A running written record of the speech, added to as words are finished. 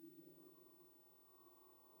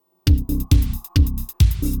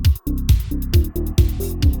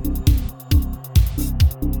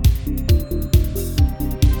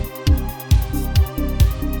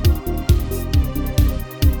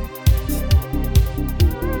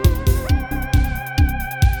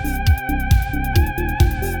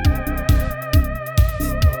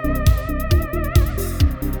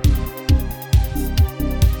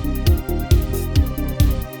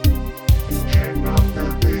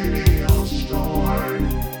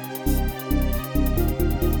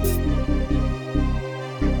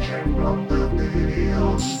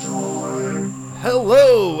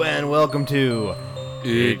and welcome to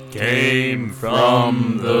It Came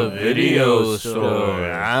From the Video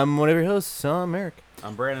Store. I'm one of your hosts, I'm Eric.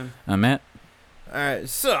 I'm Brandon. I'm Matt. Alright,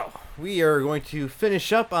 so we are going to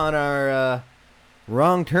finish up on our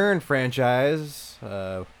Wrong Turn franchise.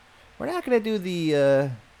 We're not going to do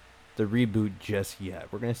the reboot just yet.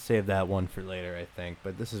 We're going to save that one for later, I think.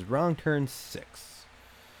 But this is Wrong Turn 6.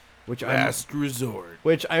 Last Resort.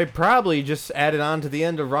 Which I probably just added on to the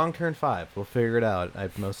end of Wrong Turn 5. We'll figure it out. I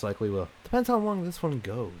most likely will. Depends how long this one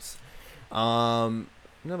goes. Now,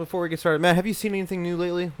 before we get started, Matt, have you seen anything new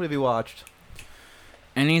lately? What have you watched?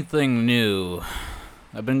 Anything new?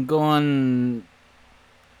 I've been going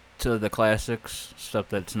to the classics, stuff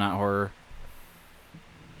that's not horror.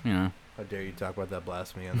 You know. How dare you talk about that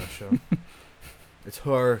blasphemy on this show? It's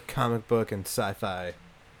horror, comic book, and sci-fi.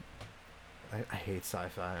 I hate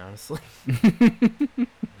sci-fi, honestly.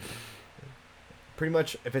 Pretty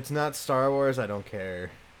much, if it's not Star Wars, I don't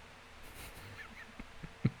care.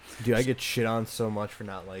 Dude, I get shit on so much for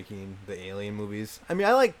not liking the Alien movies. I mean,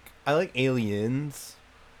 I like Aliens,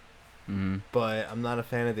 but I'm not a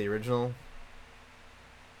fan of the original.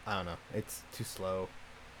 I don't know. It's too slow.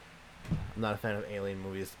 I'm not a fan of Alien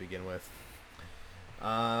movies to begin with.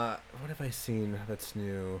 What have I seen that's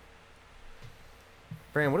new?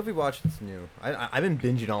 Brandon, what have we watched that's new? I've been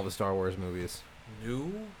binging all the Star Wars movies.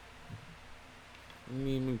 New? Let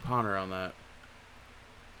me ponder on that.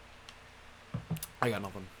 I got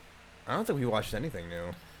nothing. I don't think we watched anything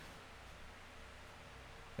new.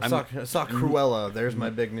 I saw Cruella. There's my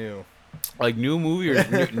big new. Like new movie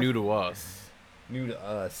or new to us? New to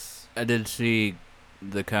us. I did see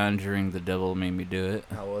The Conjuring, The Devil Made Me Do It.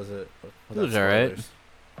 How was it? It was alright.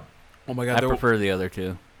 Oh my I god, prefer the other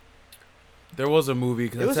two. there was a movie.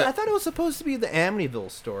 I thought it was supposed to be the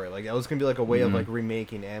Amityville story. Like that was gonna be like a way of like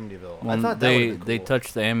remaking Amityville. Well, I thought they that would they cool.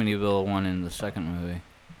 touched the Amityville one in the second movie.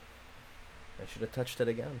 I should have touched it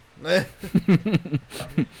again.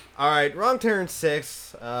 All right, Wrong Turn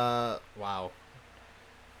 6. Wow.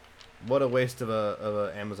 What a waste of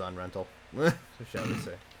a Amazon rental. Shall we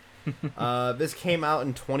say? This came out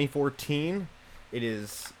in 2014. It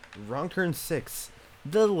is Wrong Turn 6,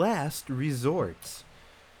 The Last Resort.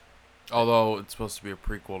 Although it's supposed to be a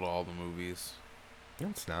prequel to all the movies. No,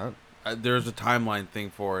 it's not. There's a timeline thing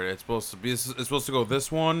for it. It's supposed to be. It's supposed to go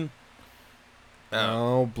this one.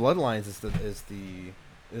 No, Bloodlines is the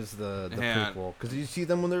prequel because you see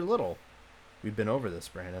them when they're little. We've been over this,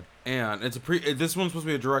 Brandon. And it's this one's supposed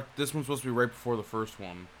to be a direct. This one's supposed to be right before the first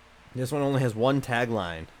one. This one only has one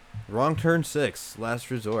tagline: Wrong Turn 6,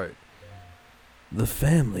 Last Resort. The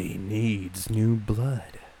family needs new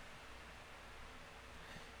blood.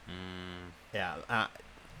 Yeah,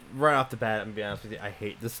 right off the bat, I'm gonna be honest with you, I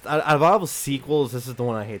hate this. Out of all the sequels, this is the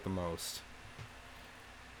one I hate the most.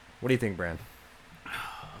 What do you think, Brand?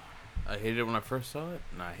 I hated it when I first saw it,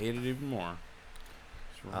 and I hate it even more.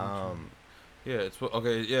 Yeah, it's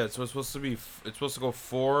okay. Yeah, so it's supposed to be. It's supposed to go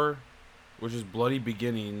 4, which is Bloody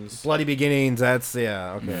Beginnings. Bloody Beginnings. That's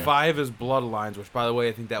okay. 5 is Bloodlines, which, by the way,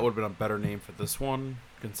 I think that would have been a better name for this one,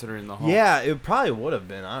 considering the whole. Yeah, it probably would have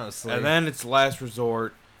been, honestly. And then it's Last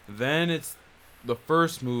Resort. Then it's the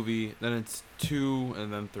first movie. Then it's 2,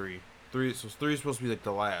 and then 3. 3 is supposed to be like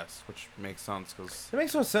the last, which makes sense because it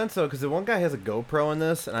makes no sense though, because the one guy has a GoPro in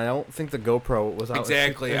this, and I don't think the GoPro was out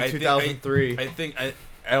exactly in 2003. I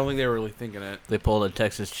don't think they were really thinking it. They pulled a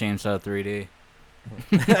Texas Chainsaw 3D.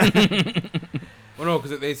 Well, no,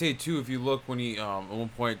 because they say too. If you look when he at one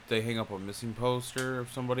point they hang up a missing poster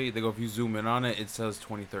of somebody, they go if you zoom in on it, it says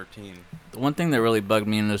 2013. The one thing that really bugged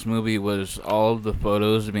me in this movie was all of the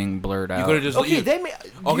photos being blurred out. You could have just they made.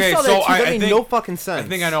 Okay, you saw so that too. That I made think, no fucking sense. I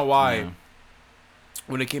think I know why. Yeah.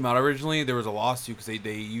 When it came out originally, there was a lawsuit because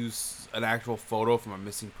they used an actual photo from a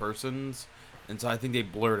missing person's, and so I think they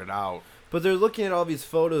blurred it out. But they're looking at all these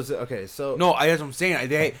photos. Okay, so No, that's what I'm saying.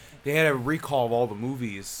 They had a recall of all the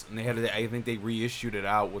movies, and I think they reissued it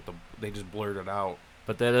out they just blurred it out.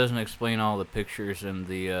 But that doesn't explain all the pictures in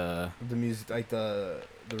the music, like the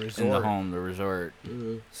resort, in the home, the resort.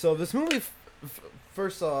 So this movie,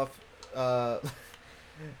 first off,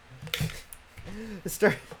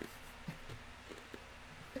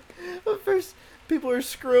 first people are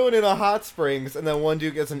screwing in a hot springs, and then one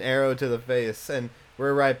dude gets an arrow to the face, and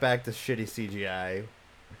we're right back to shitty CGI.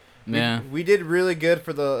 Yeah, we did really good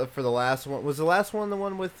for the last one. Was the last one the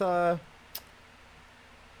one with Yeah,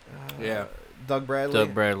 Doug Bradley?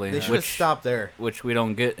 Doug Bradley. They should have stopped there. Which we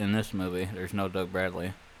don't get in this movie. There's no Doug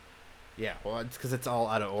Bradley. Yeah, well, it's because it's all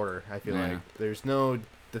out of order. I feel Yeah. like there's no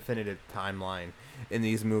definitive timeline in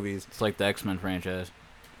these movies. It's like the X-Men franchise.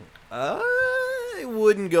 I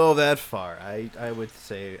wouldn't go that far. I would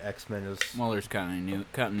say X-Men is... Well, there's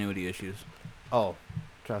continuity issues. Oh,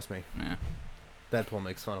 trust me. Yeah. Deadpool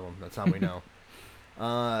makes fun of them. That's how we know.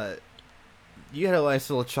 You had a nice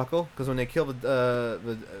little chuckle because when they kill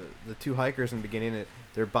the two hikers in the beginning,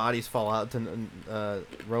 their bodies fall out to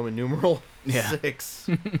Roman numeral 6.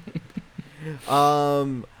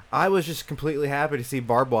 I was just completely happy to see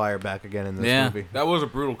Barbed Wire back again in this movie. That was a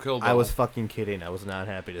brutal kill, though. I was fucking kidding. I was not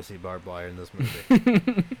happy to see Barbed Wire in this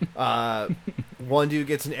movie. One dude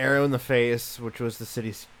gets an arrow in the face, which was the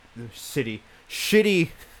shitty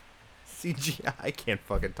CGI. I can't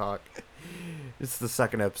fucking talk. It's the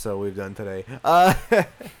second episode we've done today.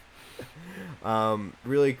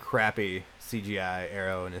 Really crappy CGI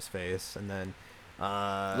arrow in his face, and then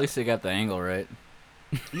At least they got the angle right.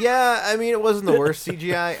 yeah, I mean, it wasn't the worst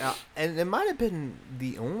CGI, and it might have been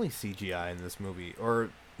the only CGI in this movie, or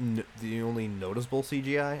the only noticeable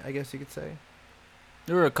CGI, I guess you could say.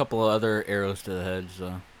 There were a couple of other arrows to the head,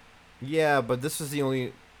 so. Yeah, but this is the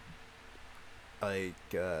only like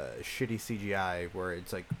shitty CGI where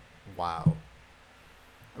it's like, wow.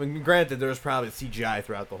 I mean, granted, there's probably CGI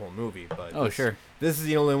throughout the whole movie, but sure. This is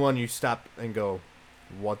the only one you stop and go,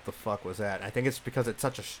 what the fuck was that? I think it's because it's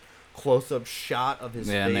such a close-up shot of his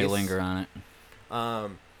face. Yeah, and they linger on it.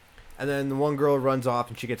 And then the one girl runs off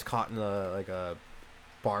and she gets caught in a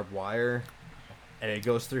barbed wire, and it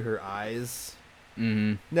goes through her eyes.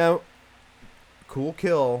 Mm-hmm. Now, cool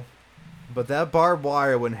kill, but that barbed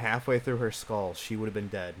wire went halfway through her skull. She would have been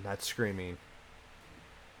dead, not screaming.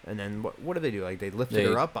 And then what did they do? Like they lifted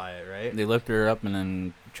her up by it, right? They lifted her up and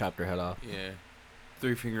then chopped her head off. Yeah.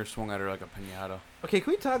 Three Fingers swung at her like a piñata. Okay,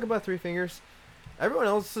 can we talk about Three Fingers? Everyone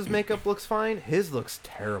else's makeup looks fine. His looks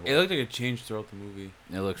terrible. It looked like it changed throughout the movie.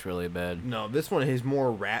 It looks really bad. No, this one is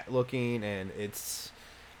more rat looking, and it's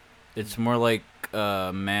more like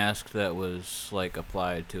a mask that was like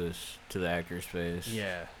applied to the actor's face.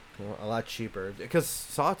 Yeah, a lot cheaper. Because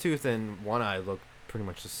Sawtooth and One Eye look pretty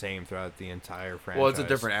much the same throughout the entire franchise. Well, it's a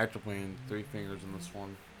different actor playing Three Fingers in this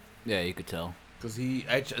one. Yeah, you could tell. Because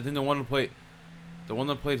I think the one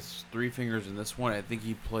that played Three Fingers in this one, I think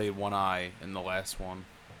he played One Eye in the last one.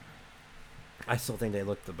 I still think they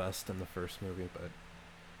looked the best in the first movie, but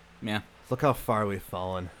yeah, look how far we've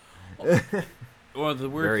fallen. Well, the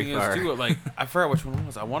weird Very thing far. is too, like I forgot which one it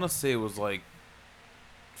was. I want to say it was like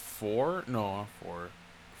 4. No, not 4.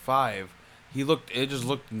 5. It just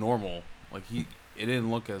looked normal. Like it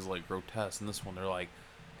didn't look as like grotesque. In this one, they're like,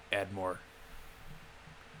 add more.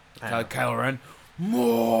 Kylo Ren,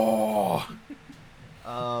 more.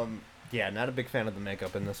 Yeah, not a big fan of the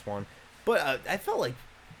makeup in this one, but I felt like,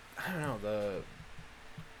 I don't know,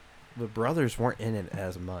 the brothers weren't in it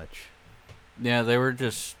as much. Yeah, they were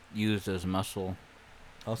just used as muscle.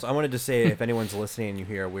 Also, I wanted to say, if anyone's listening and you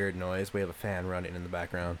hear a weird noise, we have a fan running in the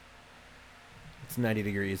background. It's 90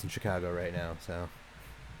 degrees in Chicago right now, so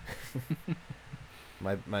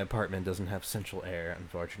my apartment doesn't have central air,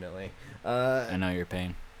 unfortunately. I know your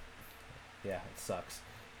pain. Yeah, it sucks.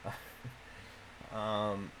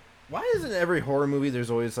 Why isn't every horror movie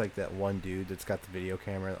there's always like that one dude that's got the video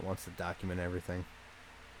camera that wants to document everything?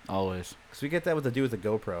 Always. Because we get that with the dude with the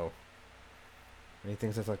GoPro. And he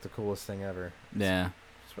thinks that's like the coolest thing ever. Yeah.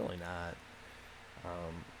 It's really not.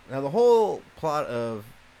 Now the whole plot of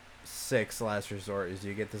 6 Last Resort is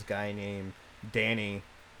you get this guy named Danny,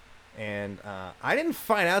 and I didn't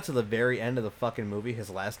find out till the very end of the fucking movie his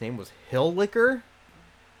last name was Hilliker.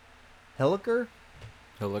 Hilliker?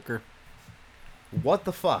 Hilliker. What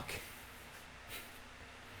the fuck?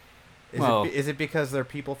 Well, Is it because they're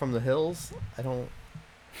people from the hills? I don't...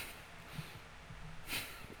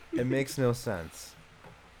 It makes no sense.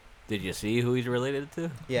 Did you see who he's related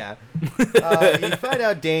to? Yeah. You find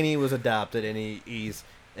out Danny was adopted, and he's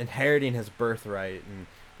inheriting his birthright,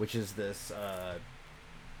 which is this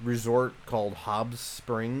resort called Hobbs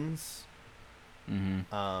Springs.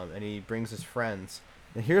 Mm-hmm. And he brings his friends.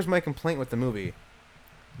 And here's my complaint with the movie.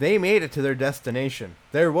 They made it to their destination.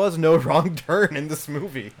 There was no wrong turn in this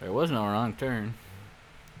movie. There was no wrong turn.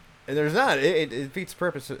 And there's not. It defeats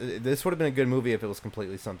purpose. This would have been a good movie if it was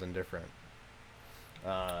completely something different.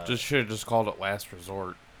 Just should have just called it Last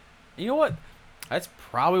Resort. You know what? That's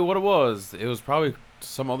probably what it was. It was probably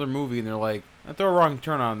some other movie, and they're like, I throw a wrong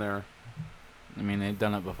turn on there. I mean, they've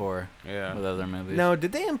done it before. Yeah. With other movies. Now,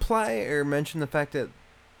 did they imply or mention the fact that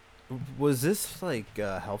was this like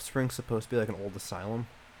Health Springs supposed to be like an old asylum?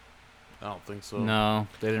 I don't think so. No,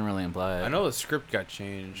 they didn't really imply it. I know the script got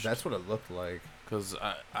changed. That's what it looked like. Because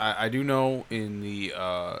I do know in the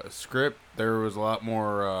script there was a lot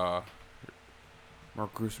more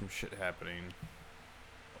gruesome shit happening.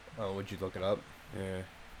 Oh, would you look it up? Yeah.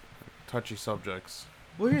 touchy subjects.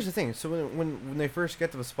 Well, here's the thing. So when they first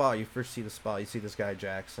get to the spa, you first see the spa. You see this guy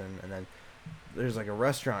Jackson, and then there's like a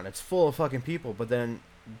restaurant. It's full of fucking people. But then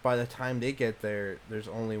by the time they get there, there's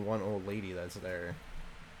only one old lady that's there.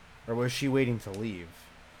 Or was she waiting to leave?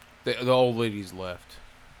 The old lady's left.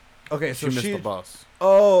 Okay, She so missed the bus.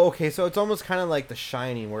 Oh, okay. So it's almost kind of like The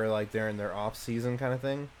Shining, where like they're in their off season kind of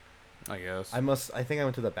thing. I guess. I think I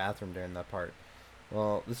went to the bathroom during that part.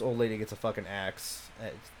 Well, this old lady gets a fucking axe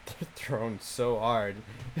thrown so hard,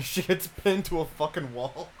 she gets pinned to a fucking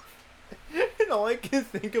wall. And all I can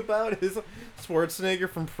think about is Schwarzenegger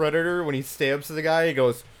from Predator when he stabs the guy. He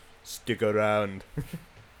goes, "Stick around."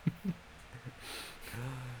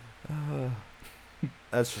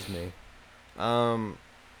 That's just me.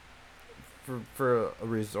 For a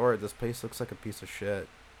resort, this place looks like a piece of shit.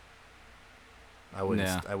 I wouldn't.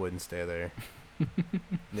 Yeah. I wouldn't stay there.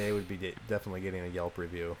 They would be definitely getting a Yelp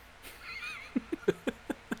review.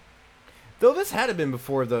 Though this had been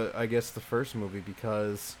before I guess the first movie,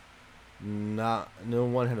 because no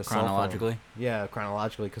one had a cell phone. Chronologically? Yeah,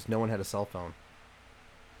 chronologically, because no one had a cell phone.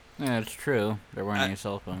 Yeah, it's true. There weren't any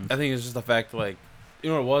cell phones. I think it's just the fact, like, you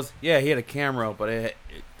know what it was? Yeah, he had a camera, but it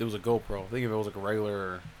was a GoPro. I think if it was like a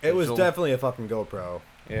regular... It was digital- definitely a fucking GoPro.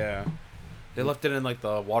 Yeah. They left it in, like,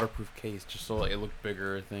 the waterproof case just so like, it looked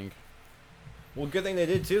bigger, I think. Well, good thing they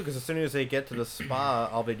did, too, because as soon as they get to the spa,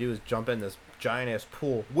 all they do is jump in this giant-ass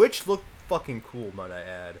pool, which looked fucking cool, might I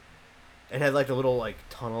add. It had, like, a little, like,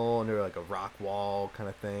 tunnel under, like, a rock wall kind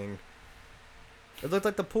of thing. It looked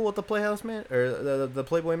like the pool at the Playhouse or the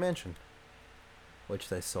Playboy Mansion, which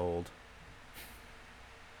they sold.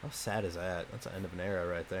 How sad is that? That's the end of an era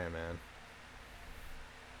right there, man.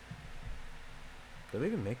 Do they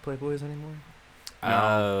even make Playboys anymore?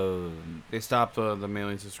 They stopped the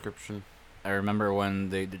mailing subscription. I remember when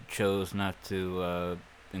they chose not to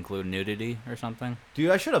include nudity or something. Dude,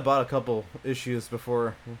 I should have bought a couple issues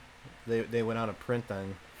before they went out of print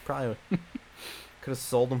then. Probably could have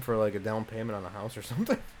sold them for like a down payment on a house or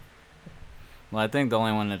something. Well, I think the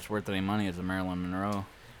only one that's worth any money is the Marilyn Monroe.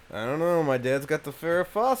 I don't know. My dad's got the Farrah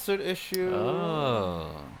Fawcett issue.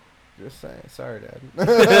 Oh. Just saying. Sorry, Dad.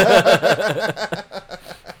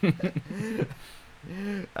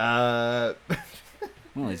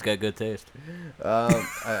 Well, he's got good taste.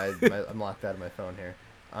 I'm locked out of my phone here.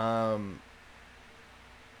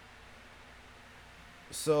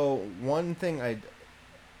 So one thing I'll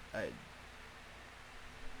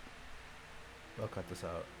cut this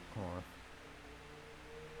out. Hold on.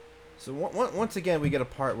 So once again, we get a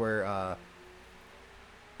part where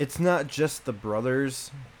it's not just the brothers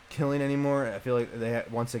killing anymore. I feel like they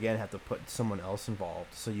once again have to put someone else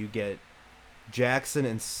involved. So you get Jackson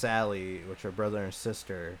and Sally, which are brother and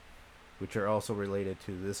sister, which are also related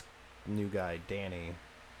to this new guy, Danny.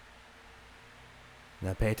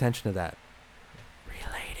 Now pay attention to that.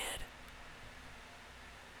 Related.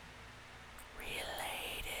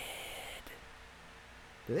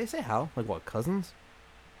 Did they say how? Like what, cousins?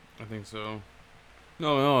 I think so.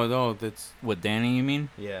 No, that's... With Danny, you mean?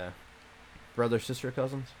 Yeah. Brother, sister,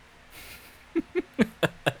 cousins?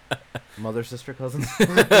 Mother, sister, cousins?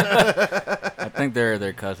 I think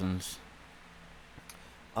they're cousins.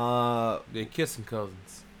 They're kissing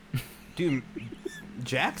cousins. Dude,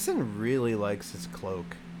 Jackson really likes his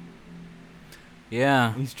cloak.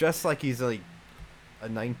 Yeah. He's dressed like he's like a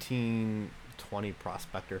 1920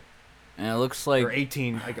 prospector. And it looks like... Or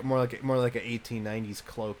 18, like more like an 1890s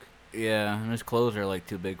cloak. Yeah, and his clothes are like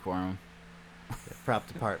too big for him.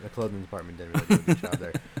 The clothing department did a really good job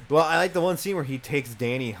there. Well, I like the one scene where he takes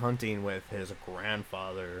Danny hunting with his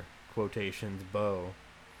grandfather, quotations, bow.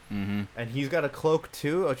 Mm-hmm. And he's got a cloak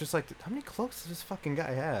too. I was just like, how many cloaks does this fucking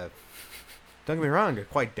guy have? Don't get me wrong, they're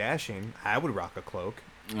quite dashing. I would rock a cloak.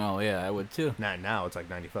 Oh, yeah, I would too. Not now, it's like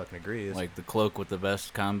 90 fucking degrees. Like the cloak with the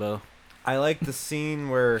vest combo. I like the scene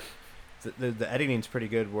where the editing's pretty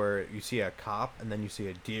good, where you see a cop and then you see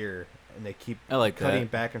a deer, and they keep I like cutting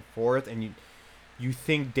that. back and forth, and you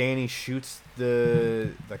think Danny shoots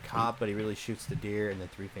the cop, but he really shoots the deer, and then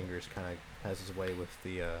Three Fingers kind of has his way with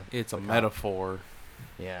the. It's the a cop. metaphor.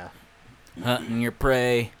 Yeah. Hunting your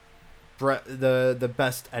prey. The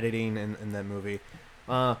best editing in that movie.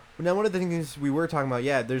 Now one of the things we were talking about,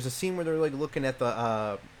 yeah, there's a scene where they're like looking at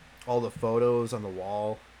the all the photos on the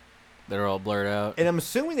wall. They're all blurred out. And I'm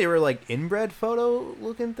assuming they were like inbred photo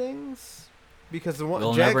looking things, because the one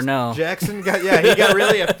We'll never know. Jackson he got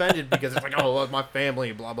really offended because it's like, oh, look, my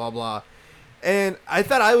family, blah blah blah. And I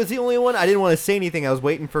thought I was the only one. I didn't want to say anything. I was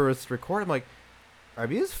waiting for us to record. I'm like, are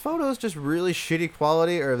these photos just really shitty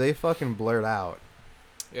quality, or are they fucking blurred out?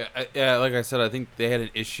 Yeah. Like I said, I think they had an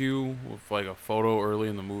issue with like a photo early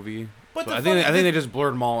in the movie. But So I think they just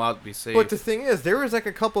blurred them all out to be safe. But the thing is, there was like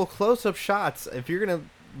a couple close-up shots. If you're gonna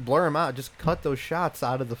blur them out, just cut those shots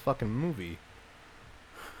out of the fucking movie.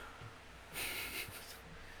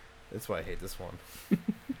 That's why I hate this one.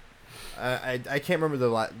 I can't remember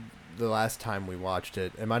the last time we watched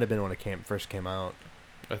it. It might have been when it first came out.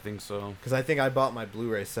 I think so. Because I think I bought my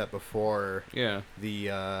Blu-ray set before Yeah.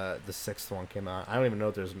 the sixth one came out. I don't even know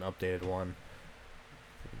if there's an updated one.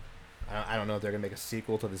 I don't know if they're gonna make a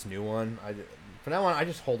sequel to this new one. From now on, I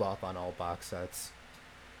just hold off on all box sets.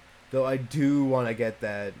 Though I do want to get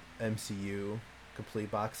that MCU complete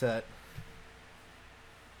box set.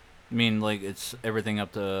 I mean, like, it's everything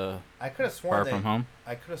up to I could have sworn Far From Home?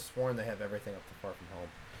 I could have sworn they have everything up to Far From Home.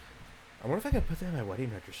 I wonder if I can put that in my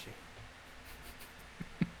wedding registry.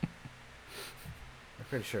 I'm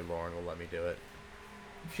pretty sure Lauren will let me do it.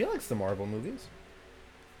 She likes the Marvel movies.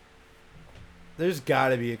 There's got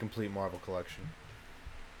to be a complete Marvel collection.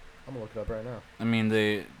 I'm gonna look it up right now. I mean,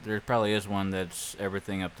 there probably is one that's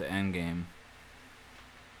everything up to Endgame.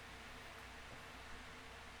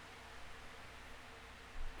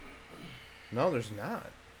 No, there's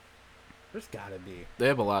not. There's got to be. They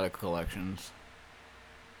have a lot of collections.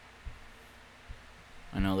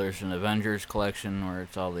 I know there's an Avengers collection where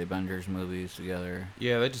it's all the Avengers movies together.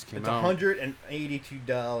 Yeah, that just came It's out.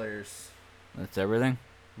 $182. That's everything?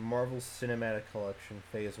 Marvel Cinematic Collection,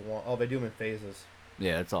 Phase 1. Oh, they do them in phases.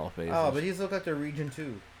 Yeah, it's all phases. Oh, but these look like they're Region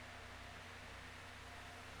 2.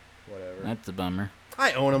 Whatever. That's a bummer.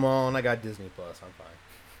 I own them all, and I got Disney Plus. I'm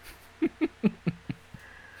fine.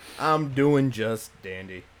 I'm doing just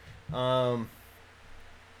dandy.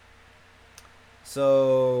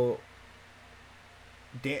 So...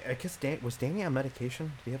 I guess was Danny on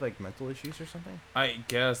medication? Did he have like mental issues or something? I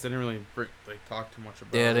guess they didn't really talk too much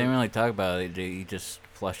about Yeah, it. they didn't really talk about it. He just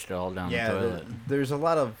flushed it all down the toilet. There's a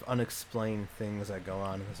lot of unexplained things that go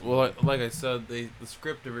on in this Well, movie. like I said, the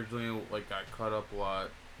script originally got cut up a lot.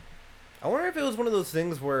 I wonder if it was one of those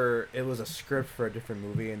things where it was a script for a different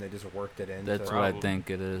movie and they just worked it in. That's what I think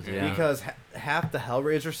it is, yeah. Because half the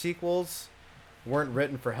Hellraiser sequels weren't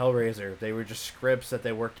written for Hellraiser. They were just scripts that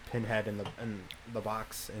they worked Pinhead in the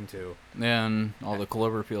box into. Yeah, and all the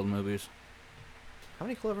Cloverfield movies. How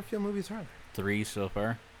many Cloverfield movies are there? 3 so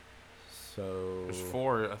far. So There's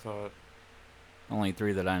 4, I thought. Only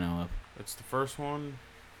 3 that I know of. It's the first one.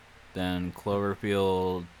 Then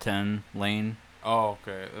Cloverfield 10 Lane, Oh,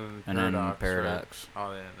 okay. and then Paradox. Right?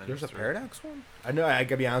 Oh, yeah. there's a Paradox one? I know. I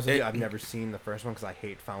gotta be honest with you. I've never seen the first one because I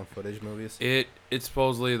hate found footage movies. It's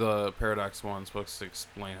supposedly the Paradox one supposed to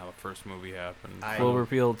explain how the first movie happened.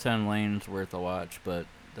 Cloverfield 10 Lane's worth a watch, but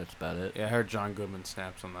that's about it. Yeah, I heard John Goodman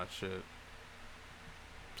snaps on that shit.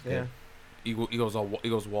 Yeah. He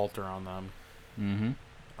goes Walter on them. Mm-hmm.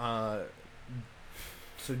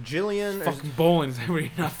 So Jillian, Fucking bowling.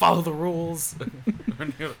 Everybody not follow the rules.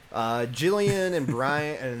 Jillian and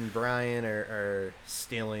Brian are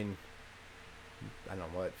stealing. I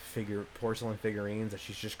don't know what porcelain figurines that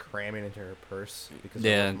she's just cramming into her purse because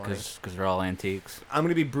Yeah, because they're all antiques. I'm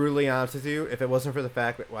gonna be brutally honest with you. If it wasn't for the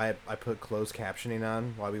fact that I put closed captioning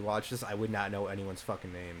on while we watched this, I would not know anyone's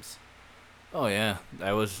fucking names. Oh yeah,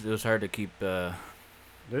 it was hard to keep.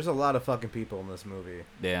 There's a lot of fucking people in this movie.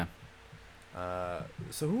 Yeah.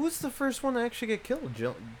 So who was the first one to actually get killed?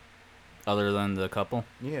 Other than the couple,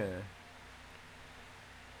 Yeah.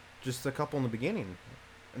 Just the couple in the beginning,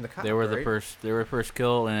 and the cop. they were the right? first. They were first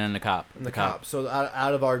kill, and then the cop. And the cop. So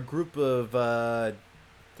out of our group of It's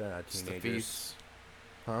the teenagers, feast.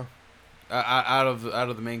 huh? Out of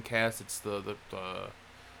the main cast, it's the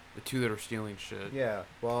two that are stealing shit. Yeah.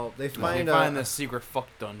 Well, they They find find this secret fuck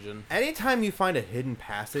dungeon. Anytime you find a hidden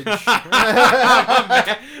passage,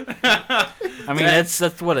 I mean,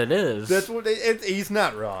 that's what it is. that's what he's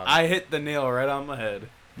not wrong. I hit the nail right on the head.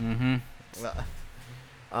 Mm-hmm.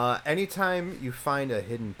 Anytime you find a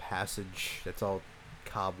hidden passage that's all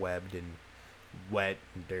cobwebbed and wet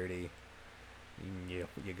and dirty, you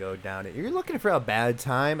go down it. You're looking for a bad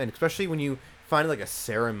time, and especially when you find like a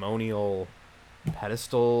ceremonial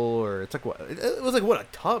pedestal, or it's like what it was like a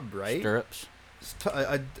tub, right? Stirrups.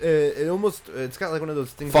 It's got like one of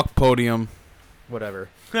those things. Fuck podium. Whatever.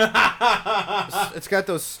 It's got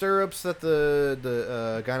those stirrups that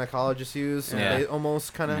the gynecologists use. Yeah. They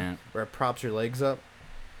almost kind of where it props your legs up,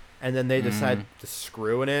 and then they decide to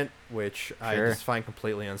screw in it, which I just find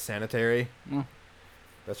completely unsanitary. Mm.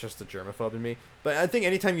 That's just the germaphobe in me. But I think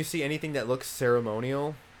anytime you see anything that looks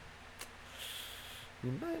ceremonial,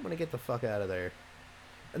 you might want to get the fuck out of there.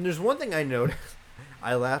 And there's one thing I noticed.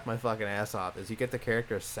 I laughed my fucking ass off. Is you get the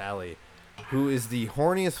character Sally, who is the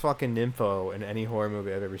horniest fucking nympho in any horror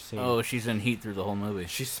movie I've ever seen. Oh, she's in heat through the whole movie.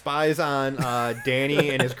 She spies on Danny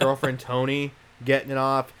and his girlfriend Tony getting it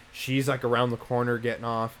off. She's like around the corner getting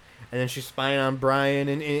off. And then she's spying on Brian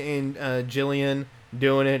and Jillian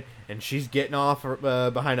doing it. And she's getting off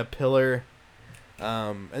behind a pillar.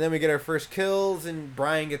 And then we get our first kills, and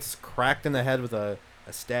Brian gets cracked in the head with a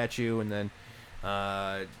statue. And then,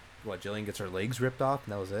 Jillian gets her legs ripped off,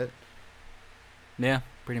 and that was it. Yeah,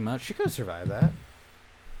 pretty much. She could have survived that.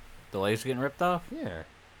 The legs getting ripped off? Yeah.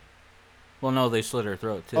 Well, no, they slit her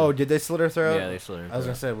throat, too. Oh, did they slit her throat? Yeah, they slit her throat. I was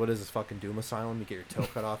going to say, what is this, fucking Doom Asylum? You get your toe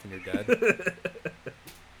cut off and you're dead?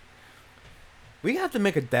 We have to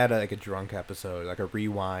make that like a drunk episode, like a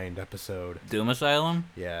rewind episode. Doom Asylum?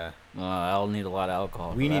 Yeah. I'll need a lot of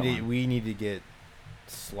alcohol. We need to get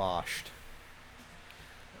sloshed.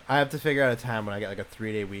 I have to figure out a time when I get like a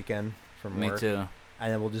 3-day weekend from work. Me too.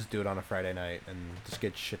 And then we'll just do it on a Friday night and just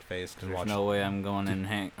get shit faced and There's watch. no way I'm going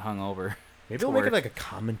in hungover. Maybe we'll make it like a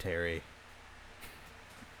commentary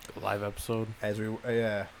Live episode. as we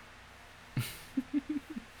yeah.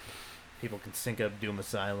 People can sync up Doom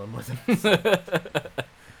Asylum with it.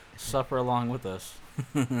 Suffer along with us.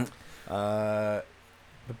 But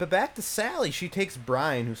back to Sally. She takes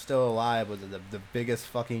Brian, who's still alive, with the biggest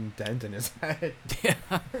fucking dent in his head. Yeah.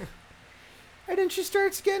 And then she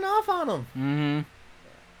starts getting off on him. Mm-hmm.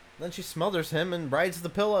 Then she smothers him and rides the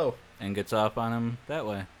pillow. And gets off on him that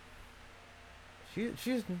way. She's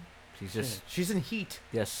She's in heat,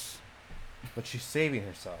 yes, but she's saving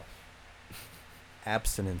herself.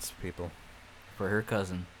 Abstinence, people. for her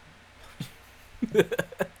cousin.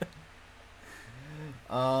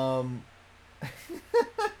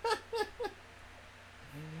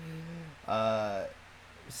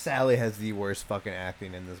 Sally has the worst fucking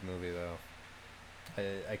acting in this movie, though.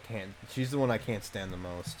 I can't. She's the one I can't stand the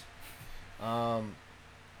most.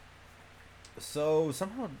 So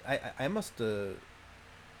somehow I must have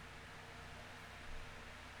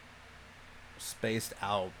spaced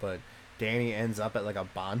out, but Danny ends up at like a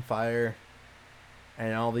bonfire,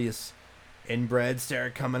 and all these inbreds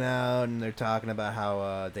start coming out, and they're talking about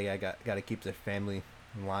how they got to keep their family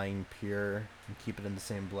line pure and keep it in the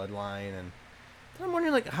same bloodline. And I'm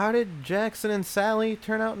wondering, like, how did Jackson and Sally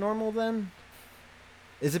turn out normal then?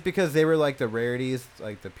 Is it because they were like the rarities,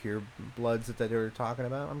 like the pure bloods that they were talking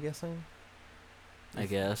about? I'm guessing. I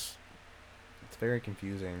guess. It's very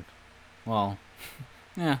confusing. Well,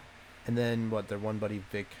 yeah. And then their one buddy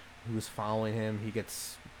Vic, who was following him, he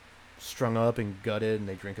gets strung up and gutted, and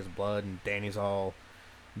they drink his blood, and Danny's all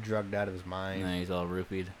drugged out of his mind. And he's all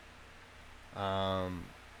rupeed.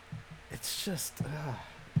 It's just,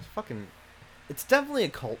 it's fucking. It's definitely a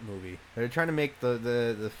cult movie. They're trying to make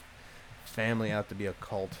the family out to be a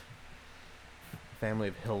cult. Family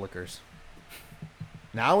of Hillickers.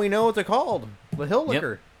 Now we know what they're called. The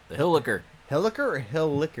Hillicker. Yep. The Hillicker. Hillicker or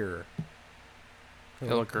Hillicker?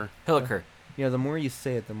 Hilliker. Hillicker. You know, the more you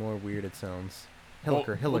say it, the more weird it sounds.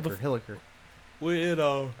 Hillicker, Hillicker, Hillicker.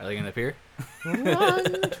 Weirdo. Are they gonna appear? Run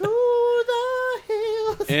to the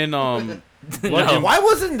hills. And No. Why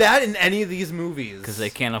wasn't that in any of these movies? Because they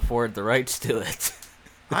can't afford the rights to it.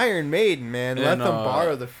 Iron Maiden, man, let them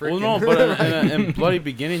borrow the freaking. Well, no, but in Bloody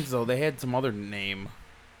Beginnings though, they had some other name.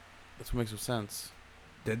 That's what makes some sense.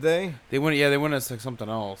 Did they? They went as like something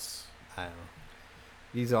else. I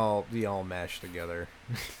don't know. They all mashed together.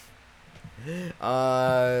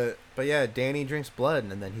 But yeah, Danny drinks blood,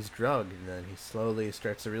 and then he's drugged, and then he slowly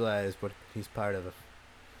starts to realize what he's part of. And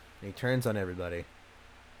he turns on everybody.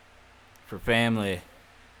 For family.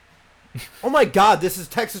 Oh my God! This is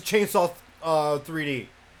Texas Chainsaw 3D.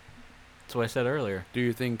 That's what I said earlier. Do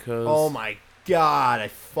you think? Cause Oh my God! I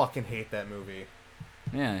fucking hate that movie.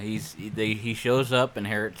 Yeah, he shows up,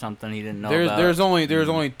 inherits something he didn't know there's about. there's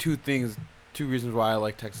only two reasons why I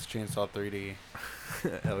like Texas Chainsaw 3D.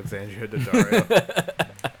 Alexandria Daddario.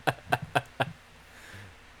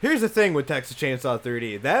 Here's the thing with Texas Chainsaw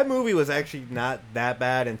 3D. That movie was actually not that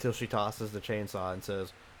bad until she tosses the chainsaw and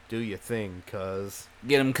says, "Do your thing, cuz."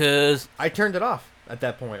 Get him, cuz. I turned it off at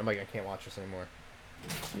that point. I'm like, I can't watch this anymore.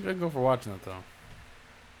 You gotta go for watching it though.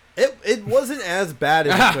 It wasn't as bad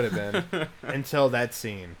as it could have been until that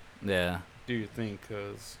scene. Yeah. Do you think?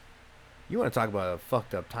 Cause You want to talk about a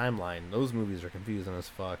fucked up timeline? Those movies are confusing as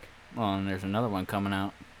fuck. Well, and there's another one coming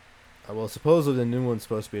out. Well, supposedly the new one's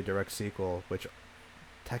supposed to be a direct sequel, which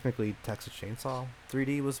technically Texas Chainsaw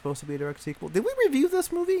 3D was supposed to be a direct sequel. Did we review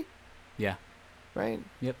this movie? Yeah. Right?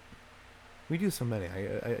 Yep. We do so many.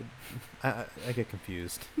 I get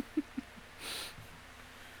confused.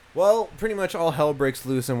 Well, pretty much all hell breaks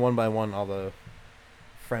loose, and one by one, all the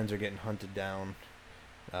friends are getting hunted down.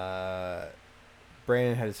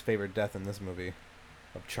 Brandon had his favorite death in this movie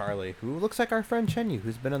of Charlie, who looks like our friend Chenyu,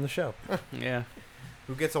 who's been on the show, Yeah.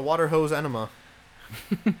 who gets a water hose enema.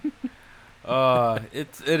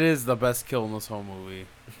 It is the best kill in this whole movie.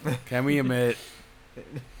 Can we admit?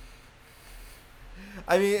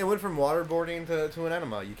 I mean, it went from waterboarding to an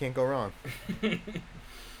enema. You can't go wrong.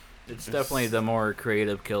 It's definitely the more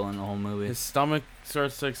creative kill in the whole movie. His stomach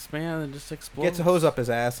starts to expand and just explodes. Gets a hose up his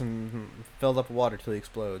ass and filled up with water till he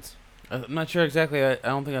explodes. I'm not sure exactly. I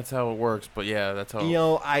don't think that's how it works, but yeah, that's how. You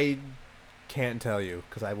know, I can't tell you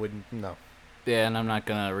because I wouldn't know. Yeah, and I'm not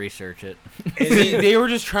gonna research it. they were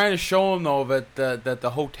just trying to show him though that the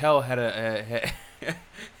hotel had a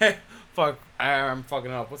fuck. I'm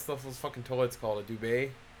fucking up. What's those fucking toilets called? A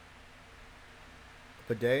duvet?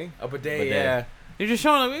 Bidet? A bidet, Bidet. yeah. You're just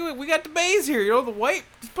showing them, we got the bays here, you know, the wipe.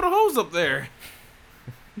 Just put a hose up there.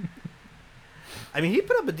 I mean, he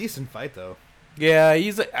put up a decent fight though, Yeah,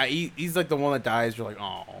 he's like the one that dies. You're like,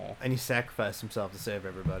 oh. and he sacrificed himself to save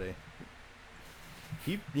everybody.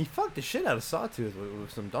 He fucked the shit out of Sawtooth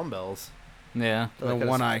with some dumbbells. Yeah, Till The they cut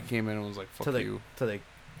one his- eye came in and was like, fuck till you. they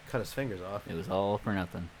cut his fingers off. it was all for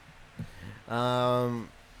nothing.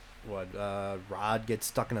 Rod gets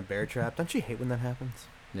stuck in a bear trap. Don't you hate when that happens?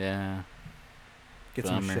 Yeah. Gets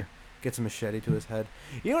a machete to his head.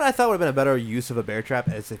 You know what I thought would have been a better use of a bear trap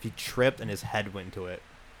is if he tripped and his head went to it.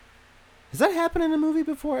 Has that happened in a movie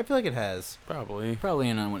before? I feel like it has. Probably. Probably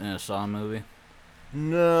in a Saw movie.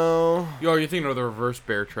 No. Yo, you're thinking of the reverse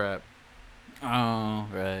bear trap. Oh,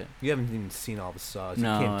 right. You haven't even seen all the Saws.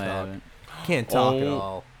 No, you can't I talk. haven't. Can't talk at Oh.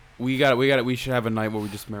 all. We should have a night where we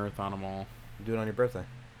just marathon them all. Do it on your birthday.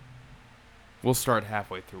 We'll start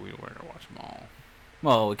halfway through. We're gonna watch them all.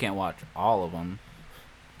 Well, we can't watch all of them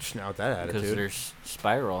Just not with that because attitude. there's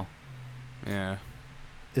Spiral. Yeah,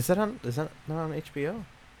 Is that not on HBO?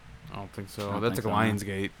 I don't think I so. don't That's think like so,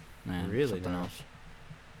 no. Lionsgate. Yeah, Really something not. else.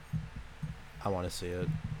 I want to see it.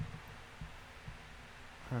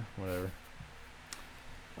 Whatever.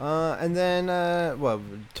 And then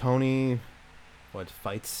Tony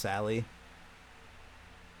fights Sally.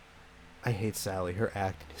 I hate Sally. Her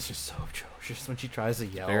acting is just so atrocious when she tries to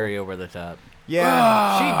yell. Very over the top.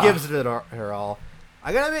 Yeah, she gives it her all.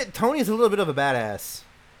 I gotta admit, Tony's a little bit of a badass.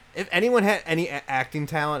 If anyone had any acting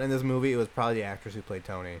talent in this movie, it was probably the actress who played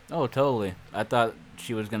Tony. Oh, totally. I thought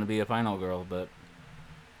she was gonna be a final girl, but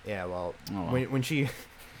Yeah, well, oh, well. when she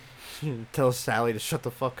tells Sally to shut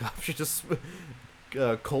the fuck up, she just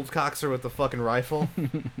cold cocks her with the fucking rifle.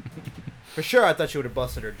 For sure, I thought she would have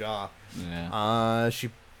busted her jaw. Yeah. She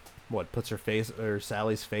puts her face or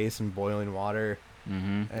Sally's face in boiling water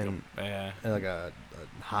Mm-hmm. and Yeah. like a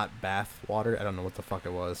hot bath water. I don't know what the fuck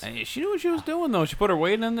it was. Hey, she knew what she was doing though. She put her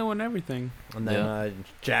weight in there and everything. And then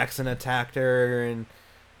Jackson attacked her and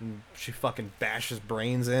she fucking bashed his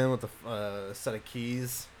brains in with a set of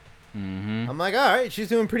keys. Mm-hmm. I'm like, all right, she's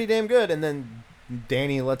doing pretty damn good. And then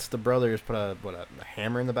Danny lets the brothers put a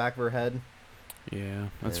hammer in the back of her head. Yeah,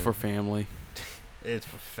 that's Yeah. for family. It's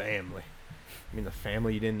for family. I mean, the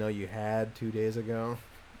family you didn't know you had 2 days ago.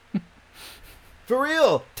 For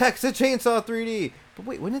real, Texas Chainsaw 3D. But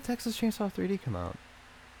wait, when did Texas Chainsaw 3D come out?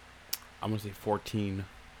 I'm gonna say 14.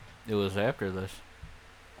 It was after this.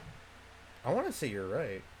 I want to say you're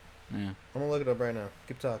right. Yeah. I'm gonna look it up right now.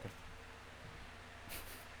 Keep talking.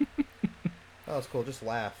 Oh, it's cool. Just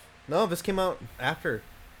laugh. No, this came out after.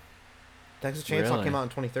 Texas Chainsaw Really? came out in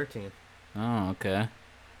 2013. Oh, okay.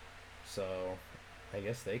 So, I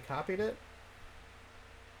guess they copied it.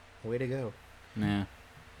 Way to go. Yeah.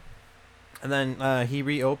 And then he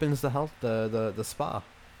reopens the spa.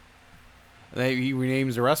 He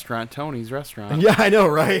renames the restaurant Tony's Restaurant. Yeah, I know,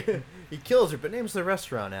 right? He kills her, but names the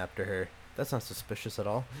restaurant after her. That's not suspicious at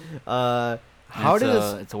all.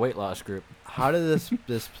 It's a weight loss group. How did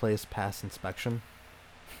this place pass inspection?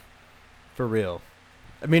 For real.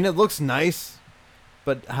 I mean, it looks nice,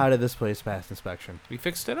 but how did this place pass inspection? We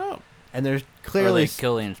fixed it up. And there's Or clearly they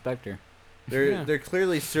kill the inspector. they're Yeah.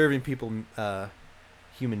 clearly serving people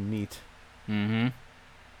human meat. Mm-hmm.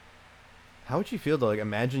 How would you feel though? Like,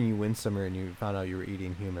 imagine you win somewhere and you found out you were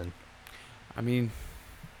eating human. I mean,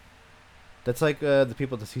 That's like the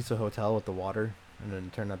people at the Cecil Hotel with the water, and then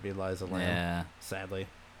it turned out to be Eliza Lamb. Yeah. Sadly,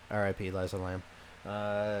 R.I.P. Eliza Lamb.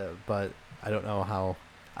 But I don't know how.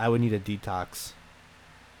 I would need a detox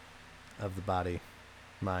of the body,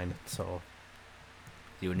 mind, soul,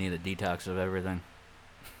 You would need a detox of everything.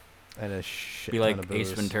 and a shit Be ton like of Ace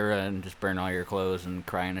booze. Ventura and just burn all your clothes and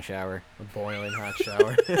cry in a shower. A boiling hot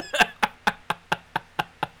shower.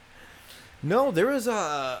 No, there was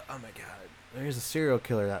a. Oh my god, there's a serial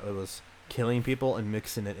killer that was killing people and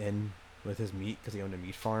mixing it in with his meat because he owned a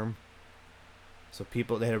meat farm. So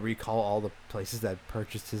people, they had to recall all the places that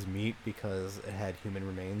purchased his meat because it had human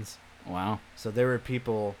remains. Wow. So there were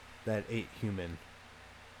people that ate human.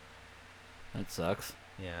 That sucks.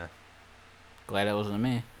 Yeah. Glad it wasn't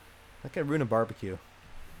me. That could ruin a barbecue.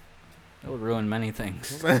 That would ruin many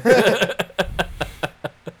things.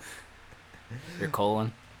 Your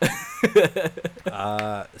colon.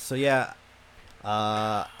 So yeah,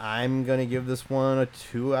 I'm gonna give this one a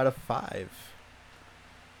 2 out of 5.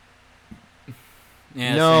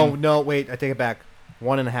 Yeah. No, wait, I take it back.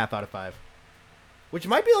 1.5 out of 5, which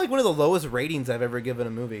might be like one of the lowest ratings I've ever given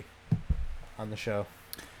a movie on the show.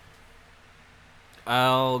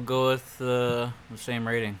 I'll go with the same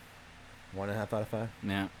rating. 1.5 out of 5.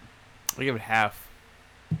 Yeah. I give it half.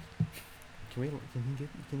 Can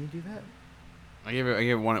you do that? I give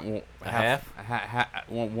it one A half?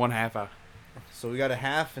 One half out. So we got a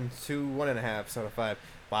half and 2 1.5 out of 5.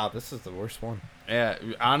 Wow, this is the worst one. Yeah,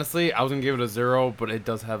 honestly, I was gonna give it a 0, but it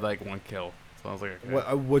does have like 1 kill. So I was like,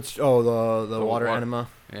 okay. Which? Oh, the water enema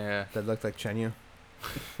Yeah. that looked like Chenyu.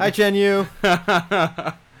 Hi, Chenyu.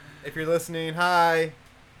 If you're listening, hi.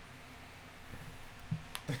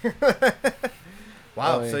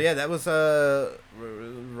 Wow. Oh, yeah. So yeah, that was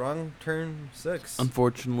Wrong Turn 6.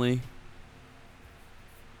 Unfortunately.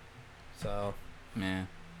 So Yeah.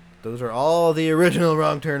 those are all the original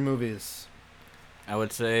Wrong Turn movies. I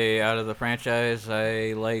would say out of the franchise,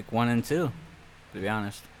 I like 1 and 2. To be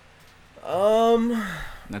honest,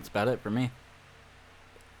 that's about it for me.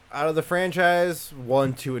 Out of the franchise,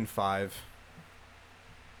 1, 2, and 5.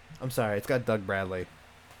 I'm sorry, it's got Doug Bradley.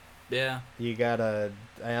 Yeah. You gotta.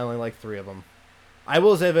 I only like 3 of them. I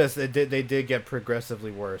will say this: they did get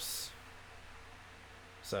progressively worse.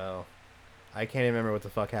 So, I can't even remember what the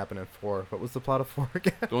fuck happened in 4. What was the plot of 4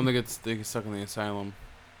 again? The one that they get stuck in the asylum.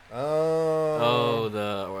 Oh,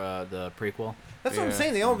 the prequel. That's what I'm Yeah.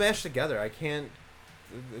 saying. They all mash together. I can't.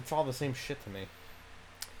 It's all the same shit to me.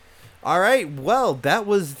 All right. Well, that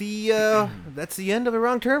was the. That's the end of the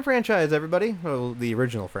Wrong Turn franchise, everybody. Well, the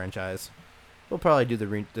original franchise. We'll probably do the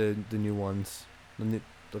new ones,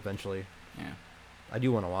 eventually. Yeah. I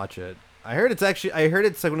do want to watch it. I heard it's like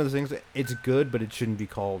one of those things. It's good, but it shouldn't be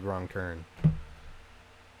called Wrong Turn.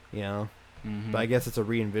 You know. Mm-hmm. But I guess it's a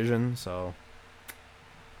re-envision, so.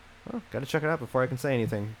 Well, gotta check it out before I can say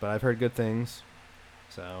anything. But I've heard good things.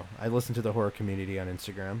 So, I listen to the horror community on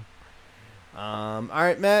Instagram.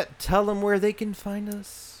 Alright, Matt, tell them where they can find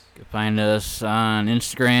us. You can find us on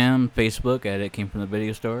Instagram, Facebook at It Came From The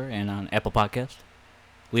Video Store, and on Apple Podcast.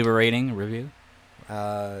 Leave a rating, a review.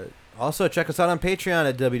 Also, check us out on Patreon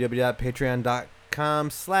at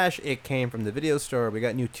www.patreon.com/itcamefromthevideostore. We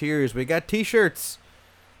got new tiers. We got t-shirts,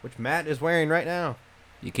 which Matt is wearing right now.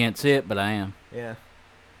 You can't see it, but I am. Yeah.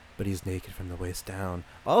 But he's naked from the waist down.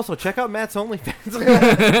 Also, check out Matt's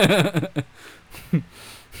OnlyFans.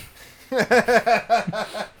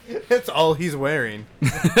 That's all he's wearing.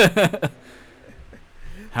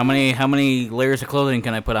 How many layers of clothing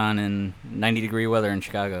can I put on in 90-degree weather in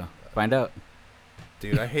Chicago? Find out.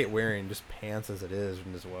 Dude, I hate wearing just pants as it is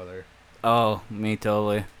in this weather. Oh, me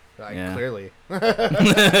totally. Yeah. Clearly.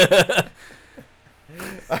 But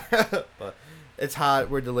it's hot.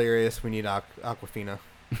 We're delirious. We need Aquafina.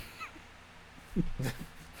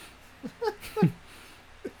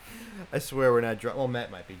 I swear we're not drunk. Well, Matt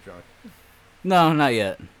might be drunk. No, not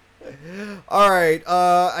yet. All right.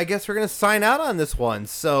 I guess we're going to sign out on this one.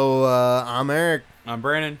 So, I'm Eric. I'm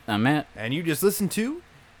Brandon. I'm Matt. And you just listened to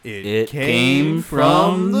It Came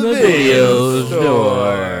From the Video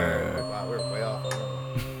Store. Wow, we're way off.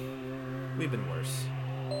 We've been worse.